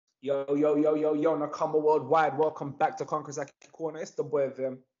Yo, Nakama Worldwide. Welcome back to Konkrasaki Corner. It's the boy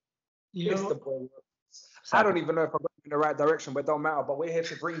Vim. It's the boy. I don't even know if I'm going in the right direction, but it don't matter. But we're here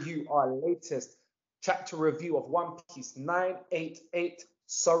to bring you our latest chapter review of One Piece 988.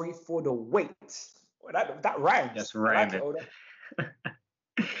 Sorry for the wait. Well, that rhymes. That's rhymed.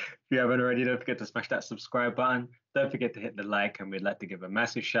 If you haven't already, don't forget to smash that subscribe button. Don't forget to hit the like, and we'd like to give a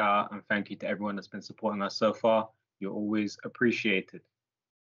massive shout out and thank you to everyone that's been supporting us so far. You're always appreciated.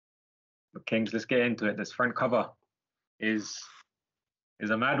 But Kings, let's get into it. This front cover is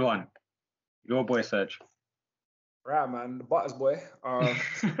a mad one. Your boy, Serge. Right, man. The Butters boy.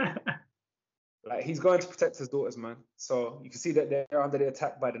 Like, he's going to protect his daughters, man. So you can see that they're under the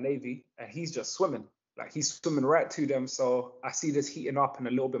attack by the Navy, and he's just swimming. Like, he's swimming right to them. So I see this heating up and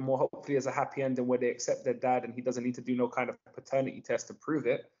a little bit more. Hopefully there's a happy ending where they accept their dad and he doesn't need to do no kind of paternity test to prove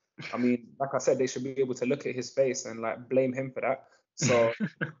it. I mean, like I said, they should be able to look at his face and like blame him for that. So,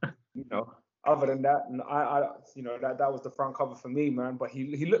 you know, other than that, and I you know, that was the front cover for me, man. But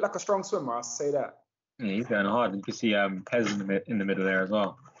he looked like a strong swimmer, I'll say that. Yeah, he's going hard. You can see Pez in the middle there as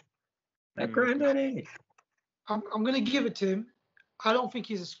well. That granddaddy. I'm gonna give it to him. I don't think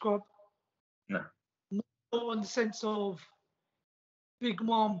he's a scrub. No. Not in the sense of Big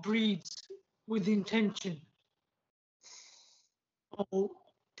Mom breeds with intention. Oh,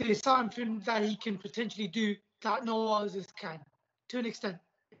 there's something that he can potentially do that no others can, to an extent.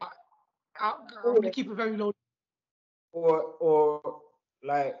 I'm gonna keep it very low. Or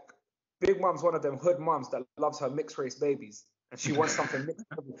like Big Mom's one of them hood moms that loves her mixed race babies, and she wants something mixed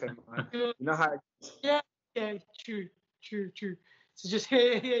with him, man. You know how? Yeah, true. So just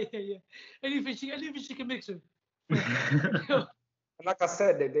yeah. Anything she can mix with. And like I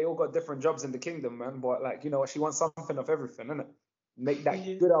said, they all got different jobs in the kingdom, man. But like, you know, she wants something of everything, innit? Make that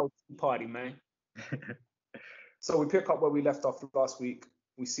good old tea party, man. So we pick up where we left off last week.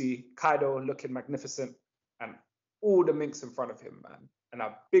 We see Kaido looking magnificent and all the minks in front of him, man. And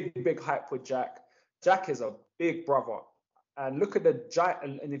a big hype with Jack. Jack is a big brother. And look at the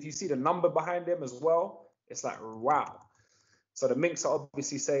giant, and if you see the number behind him as well, it's like, wow. So the minks are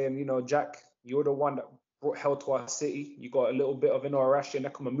obviously saying, you know, Jack, you're the one that brought hell to our city. You got a little bit of Inuarashi and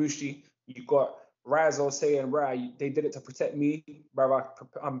Nekomamushi. You got Rizzo saying, right, they did it to protect me.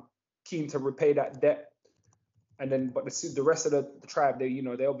 I'm keen to repay that debt. And then, but the rest of the tribe,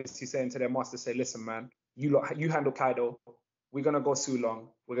 they're obviously saying to their master, say, listen, man, you handle Kaido. We're going to go Sulong.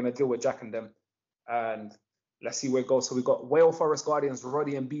 We're going to deal with Jack and them. And let's see where it goes. So we got Whale Forest Guardians,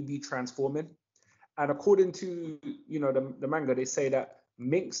 Roddy and BB transforming. And according to, you know, the manga, they say that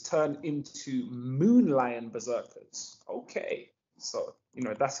minks turn into moon lion berserkers. Okay. So, you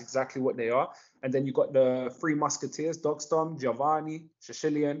know, that's exactly what they are. And then you got the three musketeers, Dogstorm, Giovanni,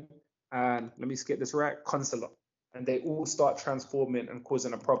 Sicilian, and let me get this right, Consular. And they all start transforming and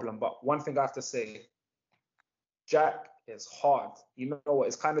causing a problem. But one thing I have to say, Jack is hard. You know what?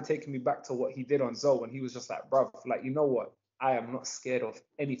 It's kind of taking me back to what he did on Zoro when he was just like, bruv, like, you know what? I am not scared of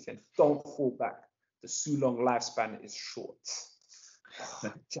anything. Don't fall back. The Sulong lifespan is short.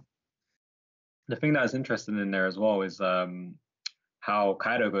 The thing that is interesting in there as well is how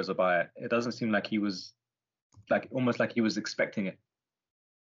Kaido goes about it. It doesn't seem like he was almost like he was expecting it.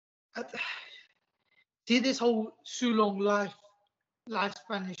 See, this whole Sulong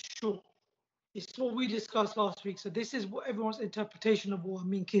lifespan is short. It's what we discussed last week. So this is what everyone's interpretation of what a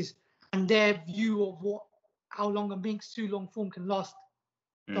mink is and their view of how long a mink's Sulong form can last.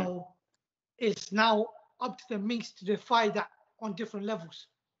 So it's now up to the minks to defy that on different levels,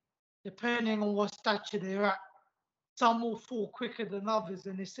 depending on what stature they're at. Some will fall quicker than others,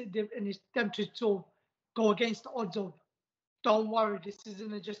 and it's them to sort of go against the odds of, don't worry, this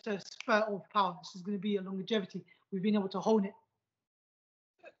isn't just a spurt of power. This is going to be a longevity. We've been able to hone it.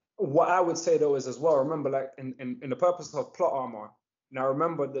 What I would say though is as well, remember, like in the purpose of plot armor. Now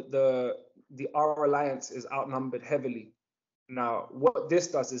remember that our alliance is outnumbered heavily. Now what this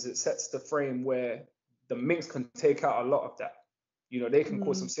does is it sets the frame where the minks can take out a lot of that. You know, they can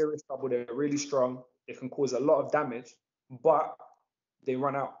cause some serious trouble. They're really strong. They can cause a lot of damage, but they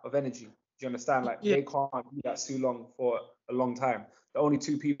run out of energy. Do you understand? Like they can't be that Sulong for a long time. The only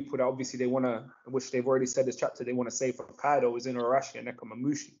two people that obviously they want to, which they've already said this chapter, they want to save for Kaido is Inuarashi and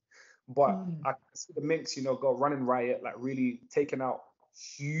Nekomamushi. But I can see the minks, you know, go running riot, like really taking out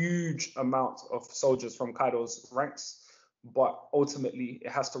huge amounts of soldiers from Kaido's ranks. But ultimately,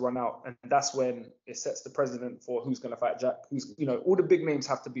 it has to run out, and that's when it sets the precedent for who's going to fight Jack. Who's, you know, all the big names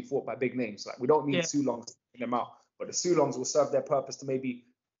have to be fought by big names. Like we don't need Sulongs to take them out, but the Sulongs will serve their purpose to maybe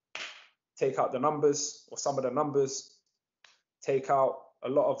take out the numbers or some of the numbers, take out a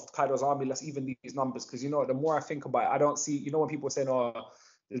lot of Kaido's army. Let's even these numbers, because you know, the more I think about it, I don't see. You know, when people are saying, "Oh,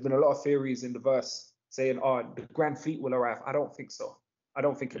 there's been a lot of theories in the verse saying, oh, the Grand Fleet will arrive. I don't think so. I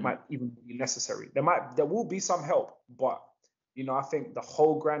don't think it might even be necessary. There will be some help, but you know, I think the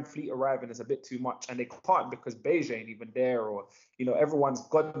whole Grand Fleet arriving is a bit too much, and they can't because Beige ain't even there, or you know, everyone's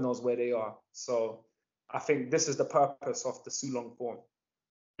God knows where they are. So I think this is the purpose of the Sulong form.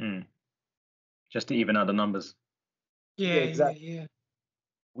 Just to even out the numbers. Yeah, exactly. Yeah.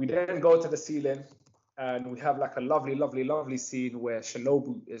 We then go to the ceiling, and we have like a lovely, lovely, lovely scene where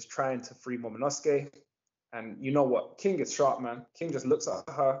Shinobu is trying to free Momonosuke. And you know what? King is sharp, man. King just looks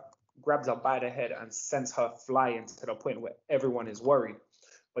at her, grabs her by the head, and sends her flying to the point where everyone is worried.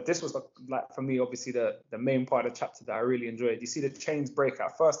 But this was like for me, obviously the main part of the chapter that I really enjoyed. You see the chains break.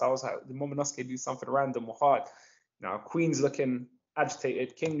 At first, I was like, the Momonosuke do something random or hard. Now Queen's looking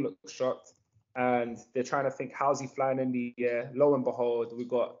agitated. King looks shocked. And they're trying to think, how's he flying in the air? Lo and behold, we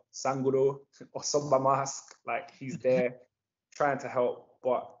got Sanguro or Soba Mask, like he's there trying to help,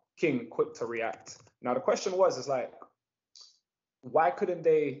 but King quick to react. Now the question is like, why couldn't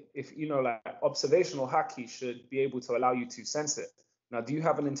they, if you know, like observational haki should be able to allow you to sense it? Now, do you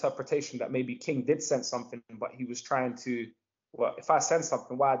have an interpretation that maybe King did sense something, but he was trying to, well, if I sense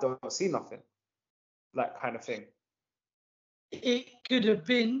something, why I don't see nothing? That kind of thing. It could have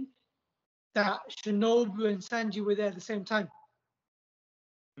been that Shinobu and Sanji were there at the same time.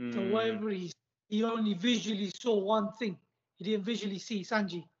 So whatever he only visually saw one thing. He didn't visually see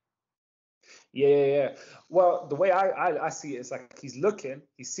Sanji. Yeah. Well, the way I see it is like he's looking,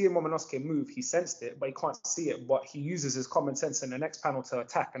 he's seeing Momonosuke move, he sensed it, but he can't see it. But he uses his common sense in the next panel to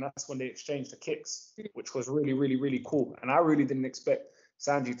attack, and that's when they exchange the kicks, which was really, really, really cool. And I really didn't expect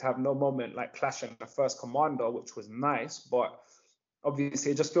Sanji to have no moment like clashing the first commander, which was nice. But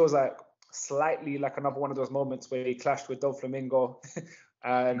obviously, it just feels like slightly like another one of those moments where he clashed with Doflamingo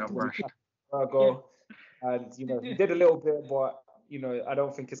and Virgo, and you know he did a little bit, but you know, I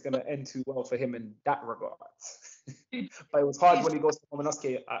don't think it's going to end too well for him in that regard. But it was hard when he goes to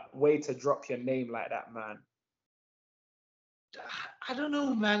Momonosuke, way to drop your name like that, man. I don't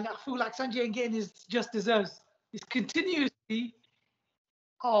know, man. I feel like Sanji ain't getting his just deserves. It's continuously, he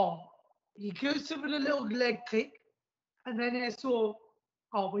goes to with a little leg kick, and then it's all,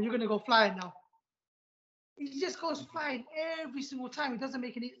 but you're going to go flying now. He just goes flying every single time. It doesn't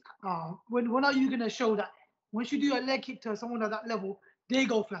make any, when are you going to show that? Once you do a leg kick to someone at that level, they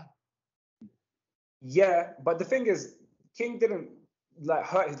go flat. Yeah, but the thing is, King didn't like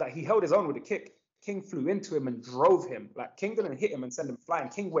hurt. Like he held his own with a kick. King flew into him and drove him. Like King didn't hit him and send him flying.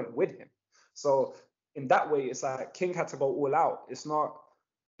 King went with him. So in that way, it's like King had to go all out. It's not,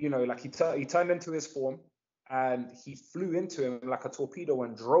 you know, like he turned into his form and he flew into him like a torpedo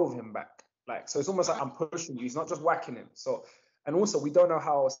and drove him back. Like so, it's almost like I'm pushing you. He's not just whacking him. So. And also, we don't know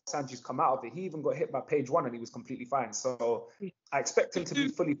how Sanji's come out of it. He even got hit by page 1 and he was completely fine. So I expect him to be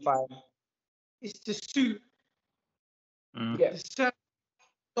fully fine. It's the suit. Yeah.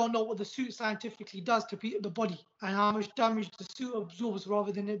 Don't know what the suit scientifically does to the body and how much damage the suit absorbs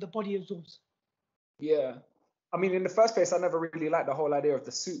rather than the body absorbs. Yeah. I mean, in the first place, I never really liked the whole idea of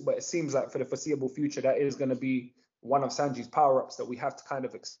the suit, but it seems like for the foreseeable future, that is going to be one of Sanji's power-ups that we have to kind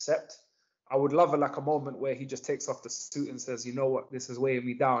of accept. I would love a moment where he just takes off the suit and says, you know what, this is weighing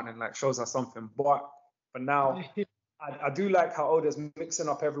me down, and like shows us something. But for now, I do like how Oda's mixing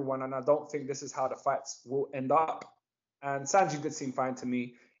up everyone, and I don't think this is how the fights will end up. And Sanji did seem fine to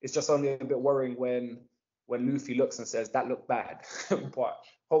me. It's just only a bit worrying when Luffy looks and says, that looked bad. But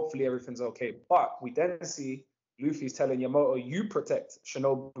hopefully everything's okay. But we then see Luffy's telling Yamato, you protect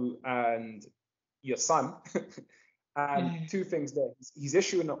Shinobu and your son. And two things there. He's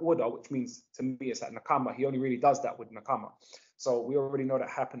issuing an order, which means to me it's like Nakama. He only really does that with Nakama. So we already know that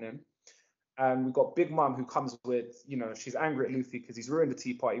happening. And we've got Big Mom who comes with, you know, she's angry at Luffy because he's ruined the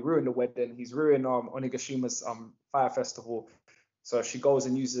tea party, ruined the wedding, he's ruined Onigashima's fire festival. So she goes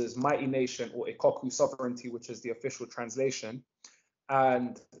and uses Mighty Nation or Ikoku Sovereignty, which is the official translation.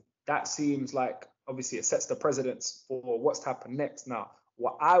 And that seems like, obviously, it sets the precedence for what's to happen next. Now,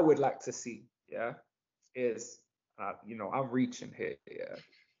 what I would like to see, is, you know, I'm reaching here,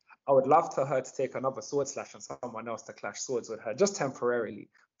 I would love for her to take another sword slash and someone else to clash swords with her, just temporarily.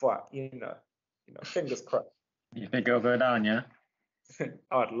 But, you know, fingers crossed. You think it'll go down, yeah?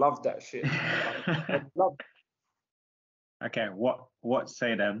 I would love that shit. I'd love it. Okay, what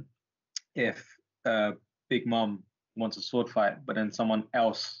say then if Big Mom wants a sword fight, but then someone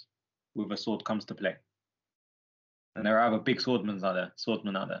else with a sword comes to play? And there are other big swordsmen out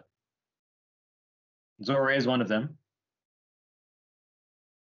there. Zoro is one of them.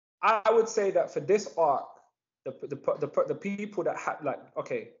 I would say that for this arc, the people that had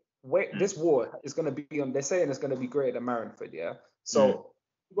this war is going to be on. They're saying it's going to be greater than Marineford, yeah. So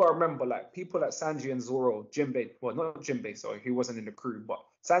you gotta remember, like people like Sanji and Zoro, Jinbei, well, not Jinbei, sorry, he wasn't in the crew, but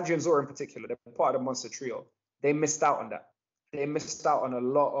Sanji and Zoro in particular, they're part of the Monster Trio. They missed out on that. They missed out on a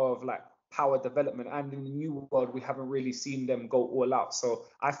lot of like power development, and in the new world, we haven't really seen them go all out. So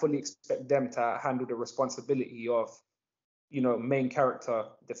I fully expect them to handle the responsibility of, main character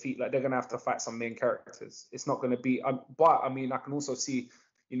defeat. Like they're gonna have to fight some main characters. It's not gonna be. But I mean, I can also see,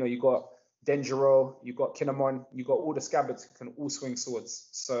 you got Denjiro, you got Kinemon, you got all the scabbards who can all swing swords.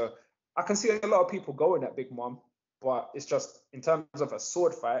 So I can see a lot of people going at Big Mom, but it's just in terms of a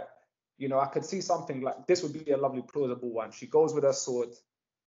sword fight, I could see something like this would be a lovely plausible one. She goes with her sword,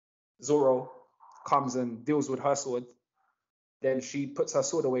 Zoro comes and deals with her sword, then she puts her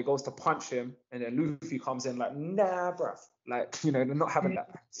sword away, goes to punch him, and then Luffy comes in like, nah, bruv. Like, they're not having that.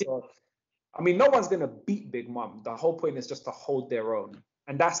 So, I mean, no one's going to beat Big Mom. The whole point is just to hold their own.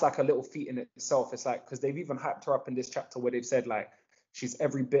 And that's like a little feat in itself. It's like, because they've even hyped her up in this chapter where they've said, like, she's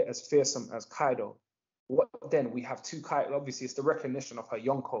every bit as fearsome as Kaido. What then? We have two Kaido. Obviously, it's the recognition of her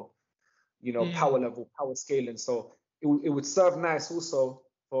Yonko, power level, power scaling. So it would serve nice also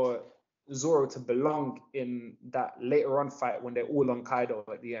for Zoro to belong in that later on fight when they're all on Kaido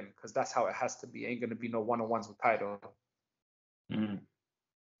at the end, because that's how it has to be. Ain't going to be no one-on-ones with Kaido.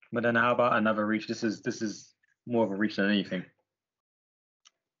 But then how about another reach? This is more of a reach than anything.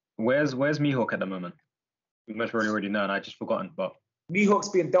 Where's Mihawk at the moment? We must already know, and I just forgotten. But Mihawk's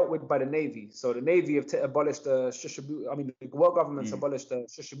being dealt with by the Navy. So the Navy have abolished the Shishibu. I mean, the world government's abolished the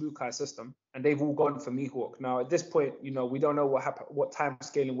Shishibukai system, and they've all gone for Mihawk. Now, at this point, we don't know what happened, what time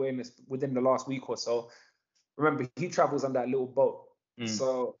scaling we're in within the last week or so. Remember, he travels on that little boat.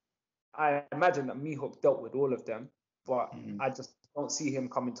 So I imagine that Mihawk dealt with all of them, but I just don't see him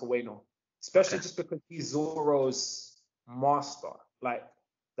coming to Wano, especially just because he's Zoro's master. Like,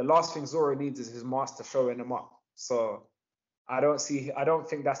 the last thing Zoro needs is his master showing him up. So I don't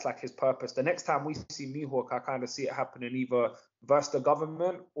think that's like his purpose. The next time we see Mihawk, I kind of see it happening either versus the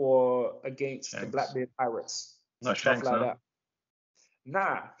government or against the Blackbeard pirates. Not stuff Shanks, like no? that.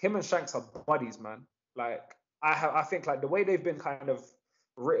 Nah, him and Shanks are buddies, man. Like I think like the way they've been kind of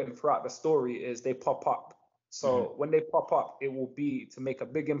written throughout the story is they pop up. So when they pop up, it will be to make a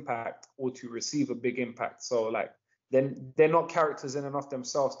big impact or to receive a big impact. So like then they're not characters in and of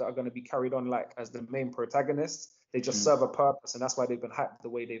themselves that are going to be carried on like as the main protagonists. They just serve a purpose, and that's why they've been hyped the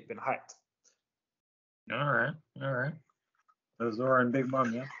way they've been hyped. All right. So Zoro and Big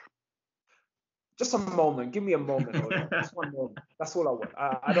Mom, yeah. Just a moment. Give me a moment. Just one moment. That's all I want.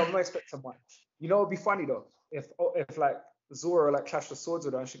 I don't expect too much. It'd be funny though if like Zoro like clashed the swords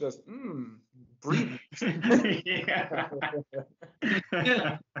with her and she goes, breathe.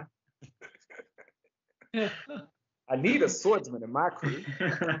 I need a swordsman in my crew.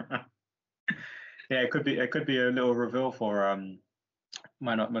 Yeah, it could be a little reveal for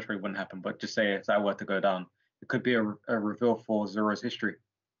might not much wouldn't happen, but just say if that were to go down, it could be a reveal for Zoro's history.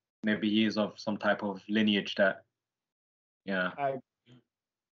 Maybe years of some type of lineage that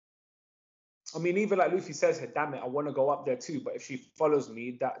I mean, even like Luffy says here, damn it, I want to go up there too. But if she follows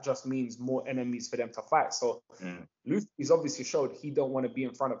me, that just means more enemies for them to fight. So Luffy's obviously showed he don't want to be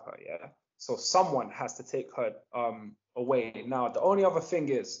in front of her, yeah. So someone has to take her away. Now, the only other thing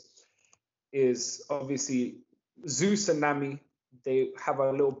is obviously Zeus and Nami, they have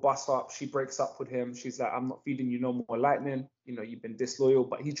a little bust up. She breaks up with him. She's like, I'm not feeding you no more lightning. You've been disloyal.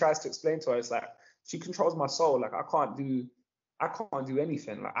 But he tries to explain to her, it's like, she controls my soul. Like, I can't do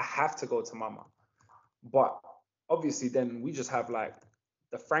anything. Like, I have to go to Mama. But obviously then we just have like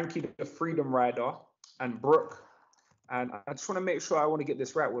the Frankie the Freedom Rider and Brook. And I just want to make sure I want to get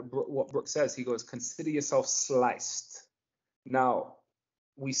this right. What Brook says, he goes, consider yourself sliced. Now,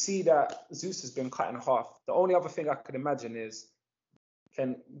 we see that Zeus has been cut in half. The only other thing I could imagine is,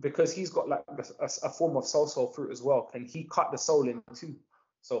 because he's got like a form of soul fruit as well, can he cut the soul in two?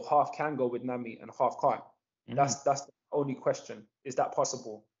 So half can go with Nami and half can't. That's the only question. Is that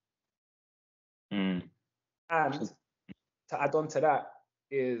possible? And to add on to that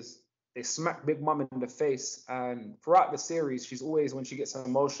is they smack Big Mom in the face, and throughout the series, she's always, when she gets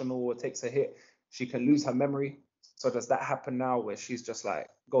emotional or takes a hit, she can lose her memory. So does that happen now where she's just like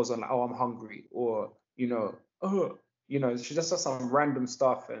goes on like, oh, I'm hungry, or she just does some random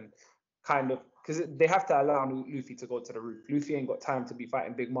stuff and kind of, because they have to allow Luffy to go to the roof. Luffy ain't got time to be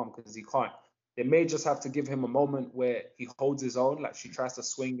fighting Big Mom because he can't. They may just have to give him a moment where he holds his own, like she tries to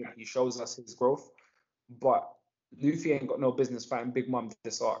swing and he shows us his growth. But Luffy ain't got no business fighting Big Mom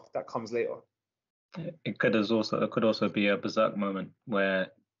this arc. That comes later. It could also be a berserk moment where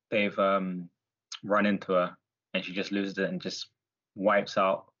they've run into her and she just loses it and just wipes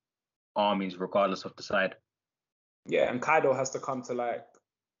out armies regardless of the side. Yeah, and Kaido has to come to like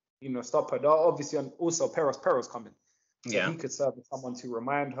stop her. Obviously, and also Perospero's coming. So Yeah. he could serve as someone to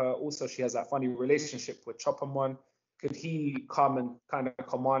remind her. Also, she has that funny relationship with Choppermon. Could he come and kind of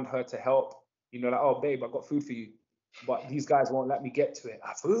command her to help? Like, oh, babe, I got food for you. But these guys won't let me get to it.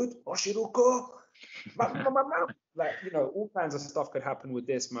 Food? Oshiruko? Like, all kinds of stuff could happen with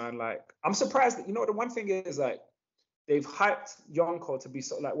this, man. Like, I'm surprised that, the one thing is, like, they've hyped Yonko to be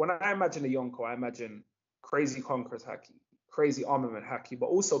so, like, when I imagine a Yonko, I imagine crazy conquerors Haki, crazy armament Haki, but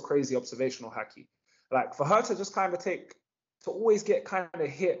also crazy observational Haki. Like, for her to just kind of to always get kind of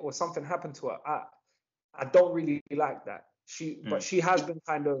hit or something happen to her, I don't really like that. But she has been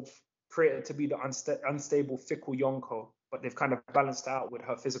kind of created to be the unstable, fickle Yonko, but they've kind of balanced out with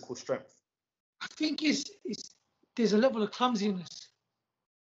her physical strength. I think there's a level of clumsiness.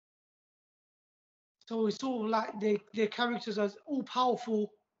 So it's sort of like their characters are all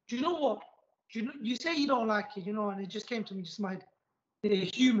powerful. Do you know what? You say you don't like it, and it just came to me just mind. They're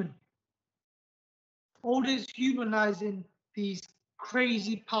human. Always humanizing these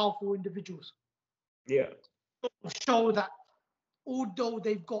crazy, powerful individuals. Yeah. Show that although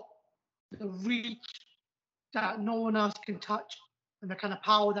they've got the reach that no one else can touch and the kind of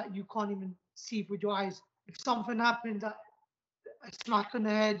power that you can't even see with your eyes, if something happens, that a smack on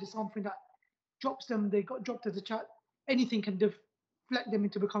the head or something that drops them, they got dropped as a child, anything can deflect them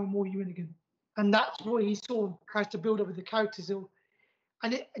into becoming more human again. And that's what he sort of tries to build up with the characters.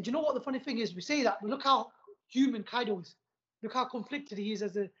 And do you know what the funny thing is? We say that, but look how human Kaido is. Look how conflicted he is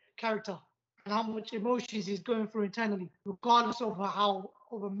as a character and how much emotions he's going through internally, regardless of how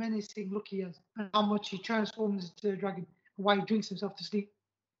of a menacing look he has and how much he transforms into a dragon and why he drinks himself to sleep.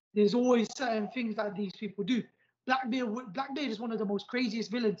 There's always certain things that these people do. Blackbeard is one of the most craziest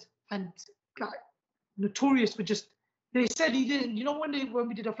villains and like, notorious for just. They said he didn't. When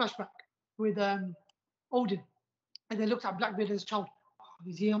we did a flashback with Odin, and they looked at Blackbeard as a child. Oh,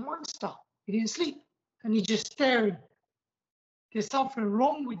 is he a monster? He didn't sleep, and he's just staring. There's something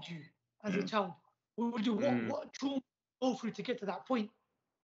wrong with you as a child. What trauma go through to get to that point?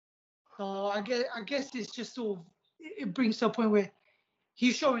 So I guess it's just sort of it brings to a point where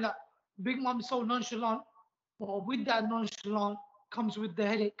he's showing that Big Mom is so nonchalant, but with that nonchalant comes with the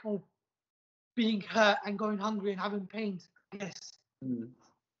headache of being hurt and going hungry and having pains. Yes.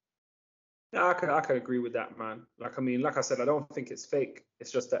 Yeah, I could agree with that, man. Like I said, I don't think it's fake.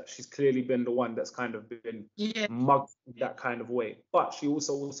 It's just that she's clearly been the one that's kind of been mugged in that kind of way. But she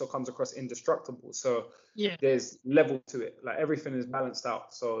also comes across indestructible. So there's level to it. Like everything is balanced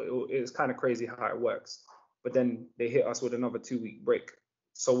out. So it's kind of crazy how it works. But then they hit us with another 2-week break.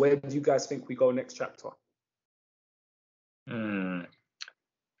 So where do you guys think we go next chapter?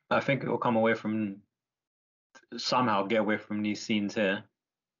 I think it will come away from somehow get away from these scenes here.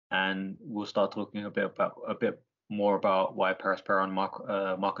 And we'll start talking a bit more about why Perospero and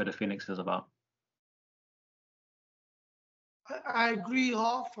Marco the Phoenix is about. I agree,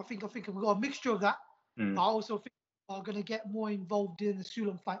 half. I think we've got a mixture of that. I also think we're going to get more involved in the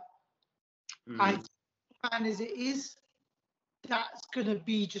Sulong fight. And as it is, that's going to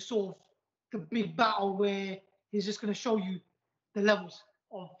be just sort of the big battle where he's just going to show you the levels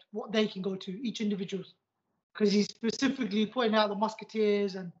of what they can go to, each individual. Because he's specifically pointing out the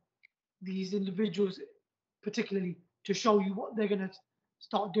Musketeers and these individuals particularly to show you what they're going to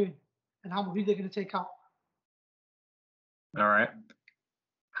start doing and who they're going to take out. All right.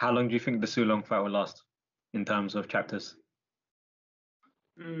 How long do you think the Sulong fight will last in terms of chapters?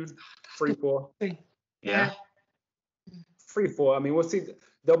 3-4. Yeah. 3-4. We'll see.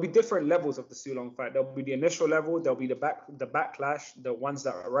 There'll be different levels of the Sulong fight. There'll be the initial level. There'll be the backlash, the ones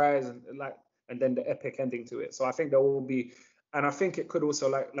that arise, and then the epic ending to it. So I think there will be. And I think it could also,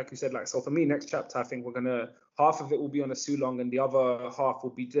 like you said, so for me, next chapter, I think half of it will be on a Sulong and the other half will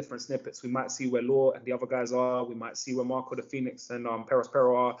be different snippets. We might see where Law and the other guys are. We might see where Marco the Phoenix and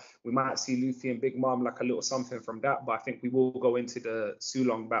Perospero are. We might see Luffy and Big Mom, like a little something from that. But I think we will go into the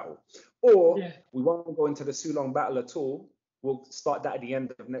Sulong battle. Or we won't go into the Sulong battle at all. We'll start that at the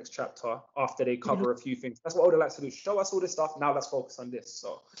end of next chapter after they cover a few things. That's what Oda likes to do. Show us all this stuff. Now let's focus on this.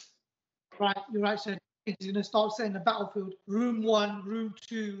 So. Right, you're right, so he's going to start setting the battlefield, room 1, room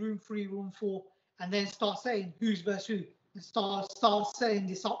 2, room 3, room 4, and then start saying who's versus who. And start setting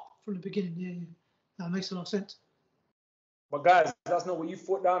this up from the beginning. Yeah. That makes a lot of sense. But guys, let us know what you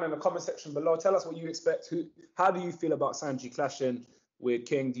thought down in the comment section below. Tell us what you expect. How do you feel about Sanji clashing with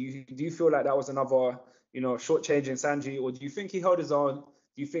King? Do you feel like that was another, shortchanging Sanji, or do you think he held his own?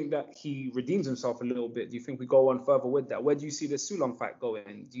 Do you think that he redeems himself a little bit? Do you think we go on further with that? Where do you see the Sulong fight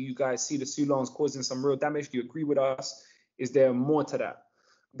going? Do you guys see the Sulongs causing some real damage? Do you agree with us? Is there more to that?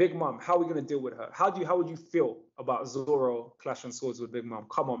 Big Mom, how are we gonna deal with her? How would you feel about Zoro clashing swords with Big Mom?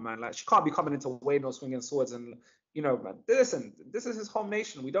 Come on, man. Like, she can't be coming into Wano swinging swords, and man. Listen, this is his home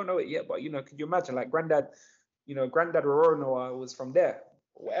nation. We don't know it yet, but could you imagine, like, Granddad Roronoa was from there,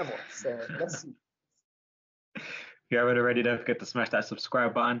 or whatever. So let's see. If you haven't already, don't forget to smash that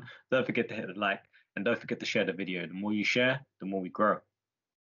subscribe button. Don't forget to hit the like, and don't forget to share the video. The more you share, the more we grow.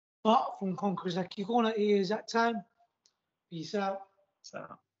 But from Conquerors Aki Corner, it is that time. Peace out. So.